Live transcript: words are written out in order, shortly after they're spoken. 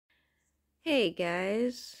Hey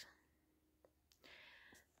guys,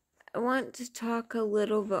 I want to talk a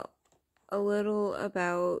little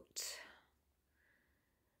about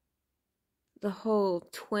the whole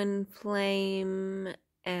twin flame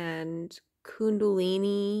and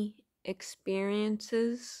kundalini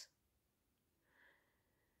experiences.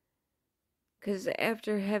 Because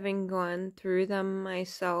after having gone through them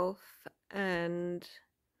myself and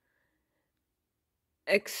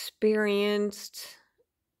experienced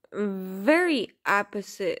very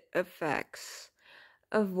opposite effects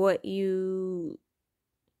of what you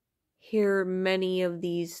hear many of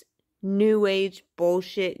these new age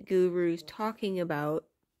bullshit gurus talking about.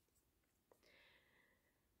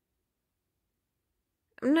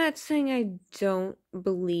 I'm not saying I don't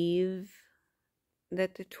believe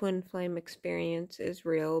that the twin flame experience is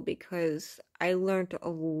real, because I learned a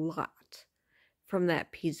lot from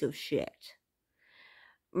that piece of shit.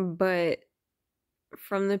 But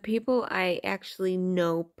from the people I actually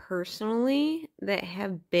know personally that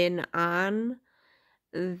have been on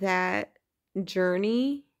that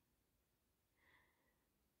journey,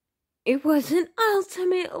 it wasn't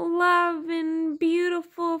ultimate love and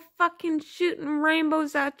beautiful fucking shooting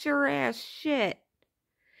rainbows out your ass shit.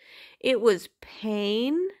 It was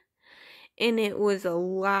pain, and it was a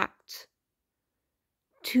lot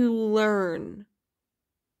to learn.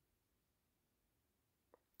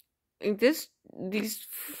 These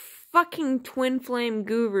fucking twin flame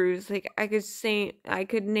gurus, like, I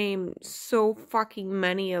could name so fucking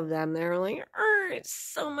many of them. They're like, it's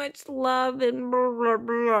so much love and blah blah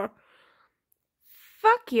blah.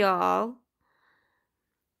 Fuck y'all.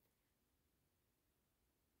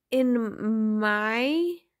 In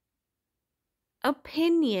my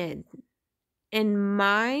opinion, in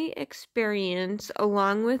my experience,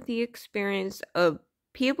 along with the experience of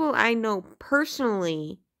people I know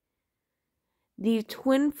personally, the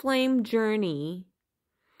twin flame journey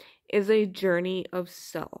is a journey of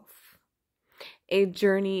self, a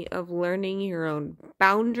journey of learning your own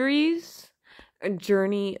boundaries, a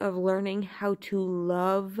journey of learning how to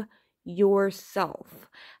love yourself,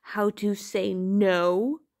 how to say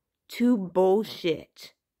no to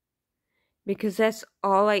bullshit. Because that's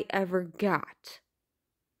all I ever got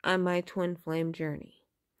on my twin flame journey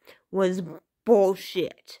was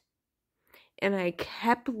bullshit. And I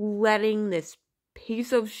kept letting this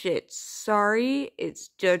piece of shit, sorry, it's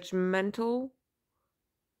judgmental,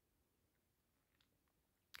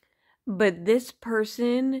 but this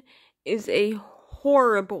person is a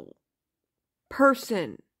horrible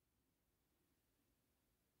person.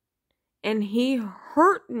 And he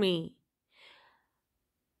hurt me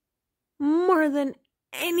more than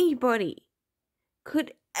anybody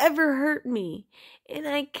could ever hurt me. And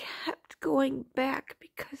I kept going back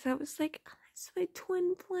because I was like, oh, that's my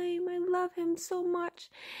twin flame. I love him so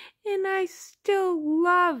much. And I still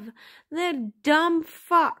love that dumb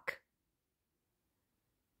fuck.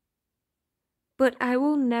 But I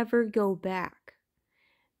will never go back.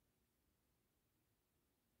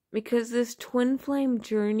 Because this twin flame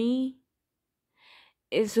journey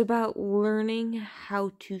is about learning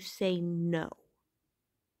how to say no.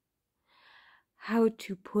 How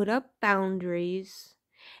to put up boundaries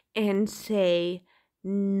and say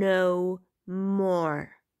no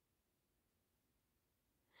more.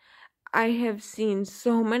 I have seen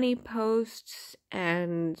so many posts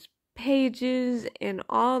and pages and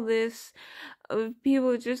all this of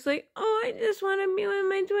people just like, oh, I just want to be with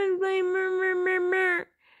my twin flame.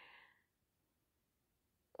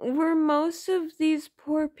 Where most of these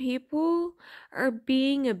poor people are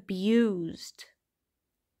being abused.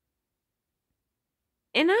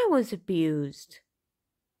 And I was abused.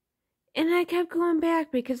 And I kept going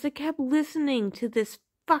back because I kept listening to this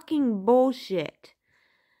fucking bullshit.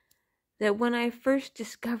 That when I first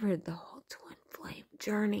discovered the whole twin flame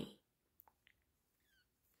journey,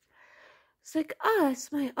 it's like, oh,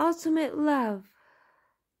 it's my ultimate love.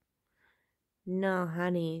 No,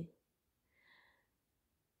 honey.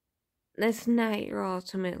 That's not your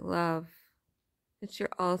ultimate love. It's your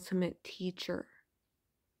ultimate teacher.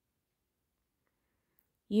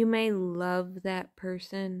 You may love that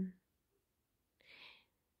person.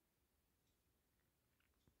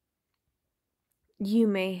 You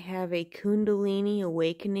may have a kundalini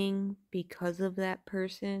awakening because of that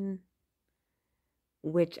person,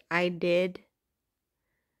 which I did.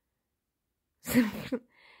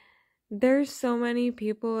 There's so many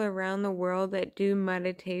people around the world that do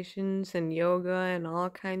meditations and yoga and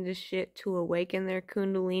all kinds of shit to awaken their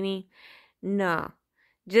kundalini. No.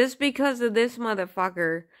 Just because of this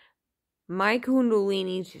motherfucker, my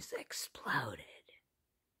kundalini just exploded.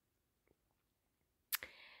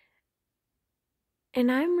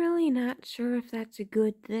 And I'm really not sure if that's a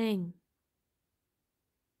good thing.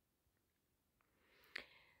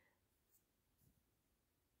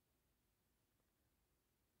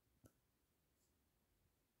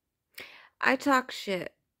 I talk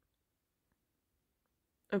shit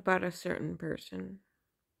about a certain person,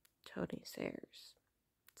 Tony Sayers.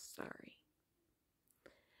 Sorry.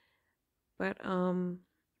 But, from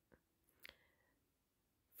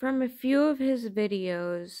a few of his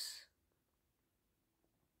videos,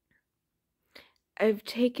 I've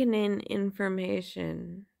taken in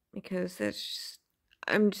information because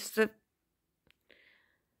I'm just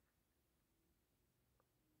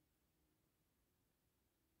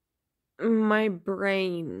my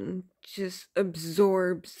brain just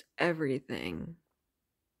absorbs everything.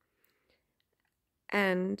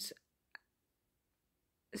 And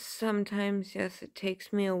sometimes, yes, it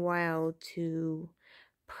takes me a while to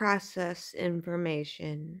process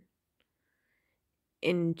information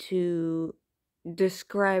into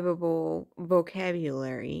describable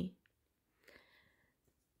vocabulary.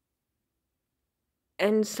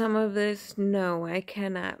 And some of this, no, I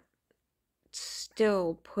cannot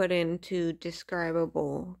still put into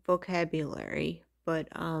describable vocabulary. But,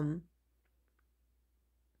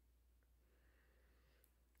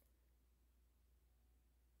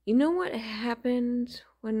 you know what happened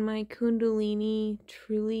when my kundalini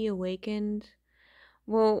truly awakened?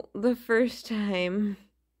 Well, the first time,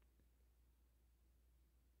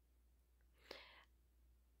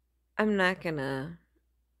 I'm not gonna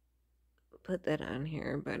put that on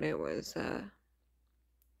here, but it was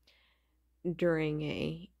during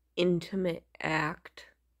a intimate act.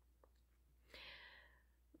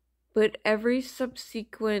 But every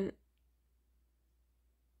subsequent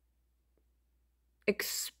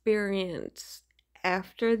experience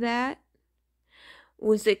after that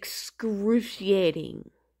was excruciating.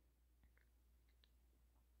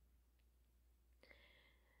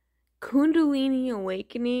 Kundalini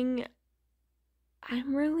awakening,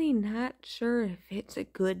 I'm really not sure if it's a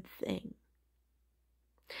good thing.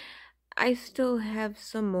 I still have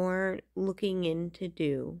some more looking in to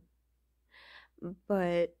do,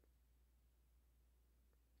 but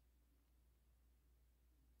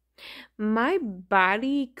my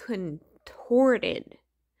body contorted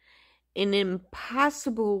in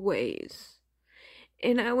impossible ways.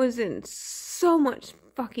 And I was in so much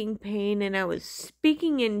fucking pain, and I was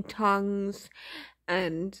speaking in tongues,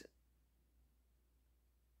 and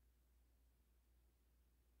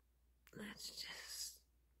that's just,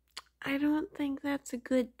 I don't think that's a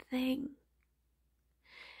good thing.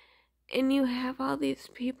 And you have all these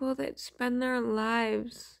people that spend their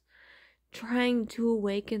lives trying to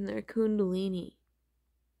awaken their kundalini,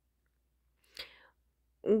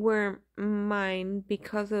 where mine,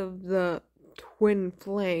 because of the twin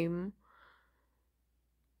flame,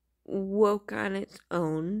 woke on its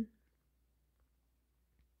own,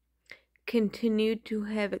 continued to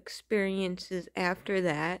have experiences after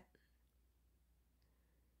that.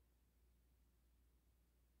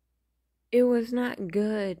 It was not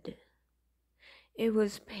good. It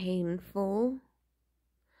was painful.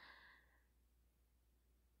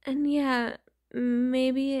 And yeah,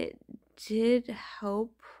 maybe it did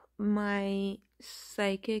help my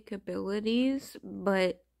psychic abilities,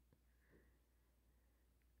 but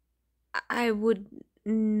I would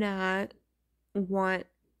not want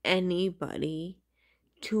anybody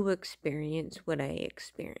to experience what I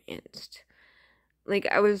experienced. Like,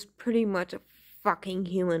 I was pretty much a fucking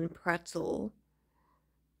human pretzel,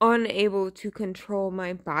 unable to control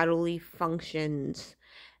my bodily functions,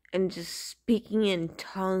 and just speaking in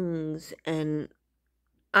tongues and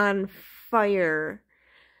on fire,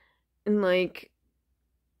 and like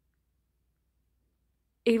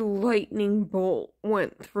a lightning bolt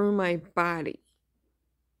went through my body.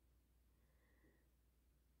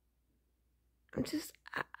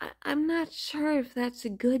 I'm not sure if that's a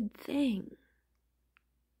good thing.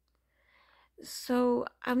 So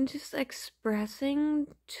I'm just expressing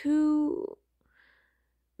to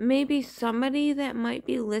maybe somebody that might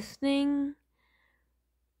be listening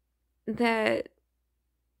that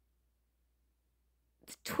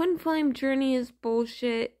the twin flame journey is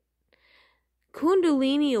bullshit.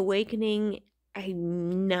 Kundalini awakening,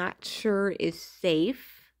 I'm not sure is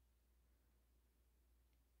safe.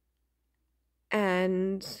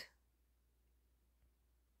 And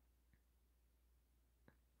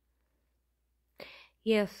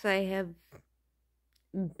yes, I have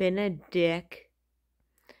been a dick,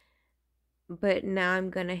 but now I'm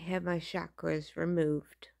gonna have my chakras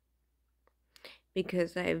removed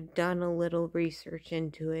because I've done a little research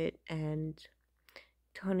into it, and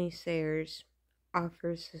Tony Sayers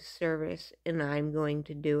offers a service, and I'm going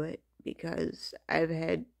to do it because I've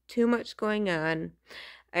had too much going on.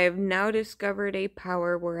 I have now discovered a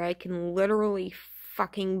power where I can literally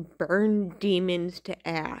fucking burn demons to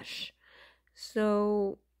ash.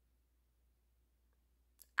 So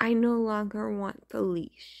I no longer want the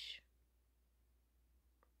leash.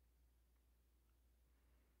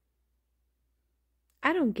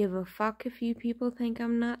 I don't give a fuck if you people think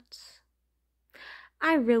I'm nuts.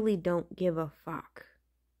 I really don't give a fuck.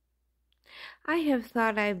 I have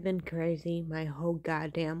thought I've been crazy my whole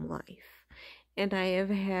goddamn life. And I have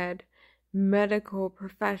had medical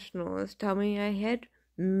professionals tell me I had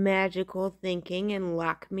magical thinking and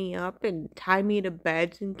lock me up and tie me to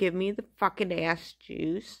beds and give me the fucking ass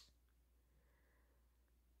juice.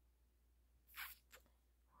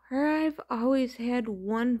 Where I've always had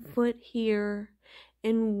 1 foot here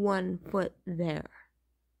and 1 foot there.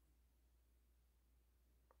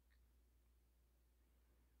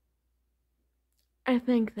 I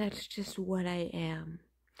think that's just what I am.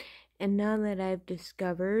 And now that I've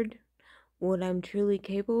discovered what I'm truly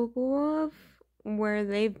capable of, where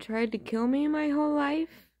they've tried to kill me my whole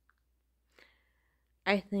life,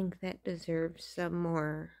 I think that deserves some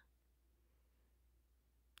more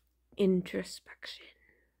introspection.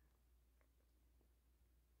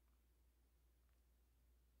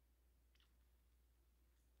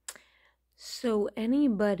 So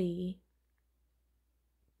anybody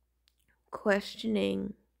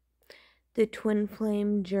questioning the twin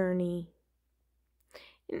flame journey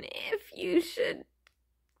and if you should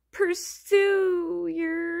pursue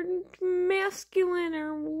your masculine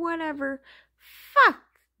or whatever, fuck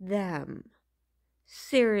them.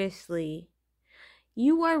 Seriously,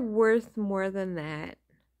 you are worth more than that.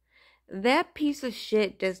 That piece of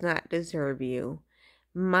shit does not deserve you.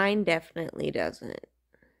 Mine definitely doesn't.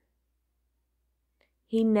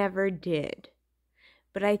 He never did.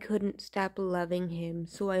 But I couldn't stop loving him,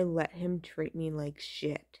 so I let him treat me like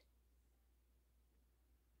shit.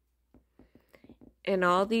 And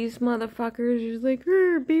all these motherfuckers are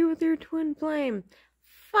like, be with your twin flame.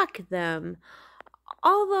 Fuck them.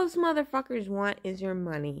 All those motherfuckers want is your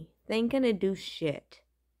money. They ain't gonna do shit.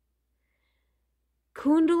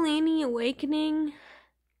 Kundalini awakening,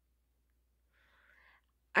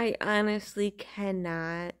 I honestly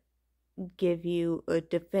cannot give you a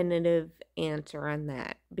definitive answer on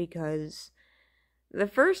that because the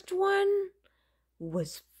first one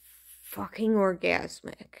was fucking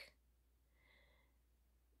orgasmic.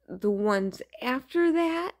 The ones after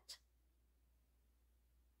that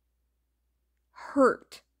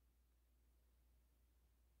hurt.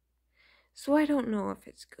 So I don't know if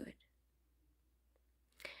it's good.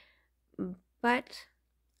 But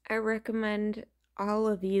I recommend all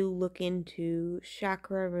of you look into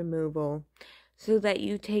chakra removal so that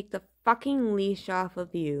you take the fucking leash off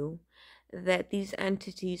of you that these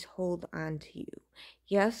entities hold on to you.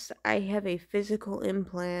 Yes, I have a physical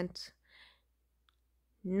implant.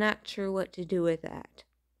 Not sure what to do with that.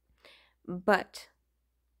 But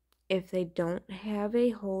if they don't have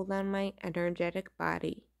a hold on my energetic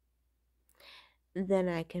body, then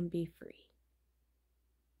I can be free.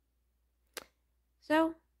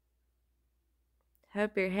 So,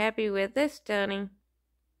 hope you're happy with this, Tony.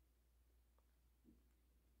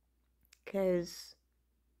 'Cause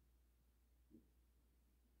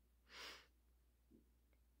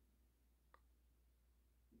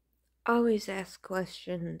always ask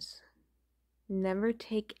questions. Never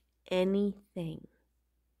take anything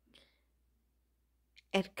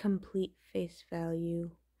at complete face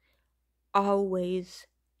value. Always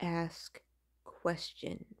ask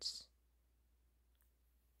questions.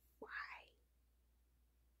 Why?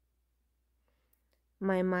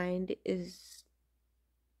 My mind is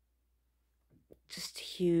just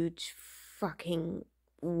huge fucking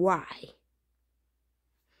why.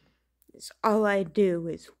 It's all I do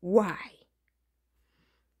is why.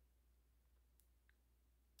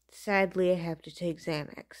 Sadly, I have to take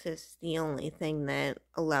Xanax. It's the only thing that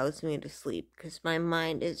allows me to sleep because my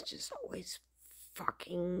mind is just always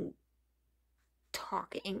fucking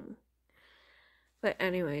talking. But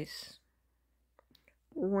anyways,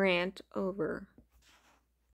 rant over.